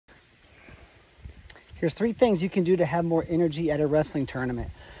Here's 3 things you can do to have more energy at a wrestling tournament.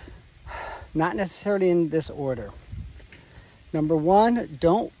 Not necessarily in this order. Number 1,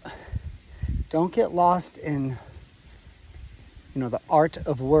 don't get lost in, the art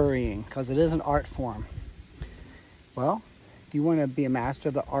of worrying, because it is an art form. Well, you want to be a master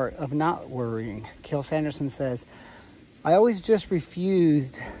of the art of not worrying. Cael Sanderson says, I always just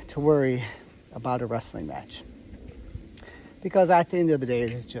refused to worry about a wrestling match, because at the end of the day,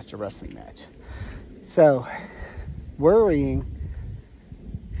 it is just a wrestling match. So worrying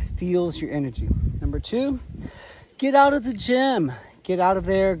steals your energy. Number 2, get out of the gym. Get out of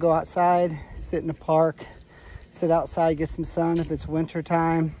there, go outside, sit in the park, sit outside, get some sun if it's winter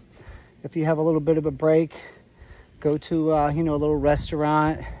time. If you have a little bit of a break, go to a little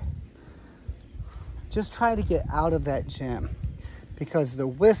restaurant. Just try to get out of that gym, because the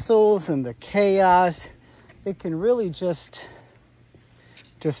whistles and the chaos, it can really just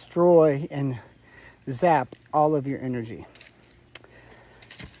destroy and zap all of your energy.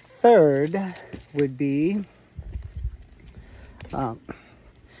 Third would be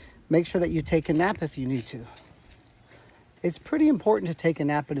make sure that you take a nap if you need to. It's pretty important to take a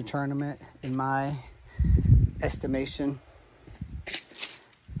nap in a tournament, in my estimation,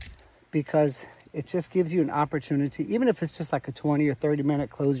 because it just gives you an opportunity, even if it's just like a 20 or 30 minute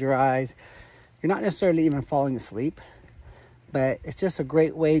close your eyes. You're not necessarily even falling asleep, but it's just a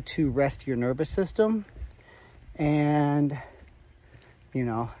great way to rest your nervous system. And,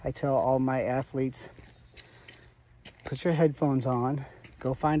 I tell all my athletes, put your headphones on,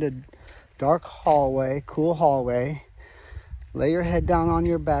 go find a dark hallway, cool hallway, lay your head down on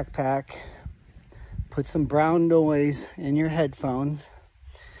your backpack, put some brown noise in your headphones.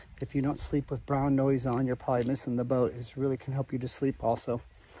 If you don't sleep with brown noise on, you're probably missing the boat. It really can help you to sleep also.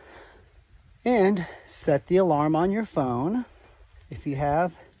 And set the alarm on your phone. If you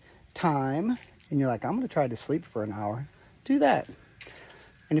have time and you're like, I'm going to try to sleep for an hour, do that.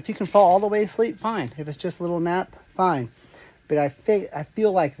 And if you can fall all the way asleep, fine. If it's just a little nap, fine. But I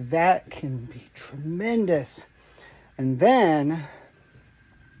feel like that can be tremendous. And then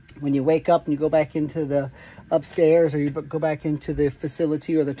when you wake up and you go back into the upstairs, or you go back into the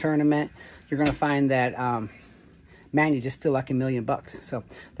facility or the tournament, you're going to find that, man, you just feel like $1,000,000. So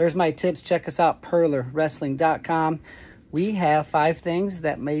there's my tips. Check us out, perlerwrestling.com. We have 5 things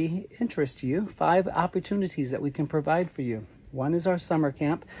that may interest you, 5 opportunities that we can provide for you. 1 is our summer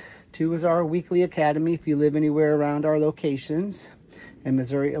camp. 2 is our weekly academy if you live anywhere around our locations in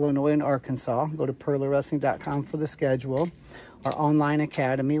Missouri, Illinois, and Arkansas. Go to perlerwrestling.com for the schedule. Our online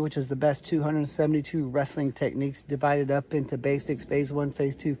academy, which is the best 272 wrestling techniques divided up into basics, phase 1,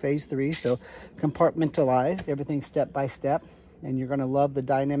 phase 2, phase 3. So compartmentalized, everything step by step. And you're going to love the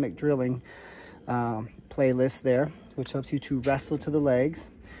dynamic drilling playlist there, which helps you to wrestle to the legs.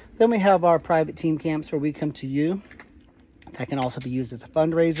 Then we have our private team camps where we come to you. That can also be used as a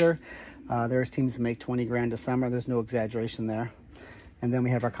fundraiser. There's teams that make 20 grand a summer. There's no exaggeration there. And then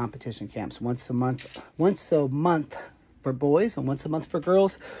we have our competition camps once a month for boys and once a month for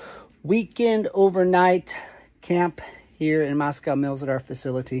girls. Weekend overnight camp here in Moscow Mills at our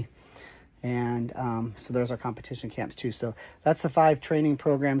facility. And so there's our competition camps too. So that's the 5 training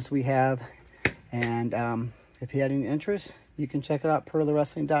programs we have. And if you had any interest, you can check it out,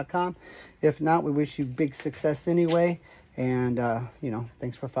 perlerwrestling.com. If not, we wish you big success anyway. And,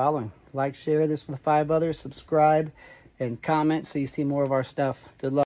 thanks for following. Like, share this with 5 others, subscribe, and comment so you see more of our stuff. Good luck.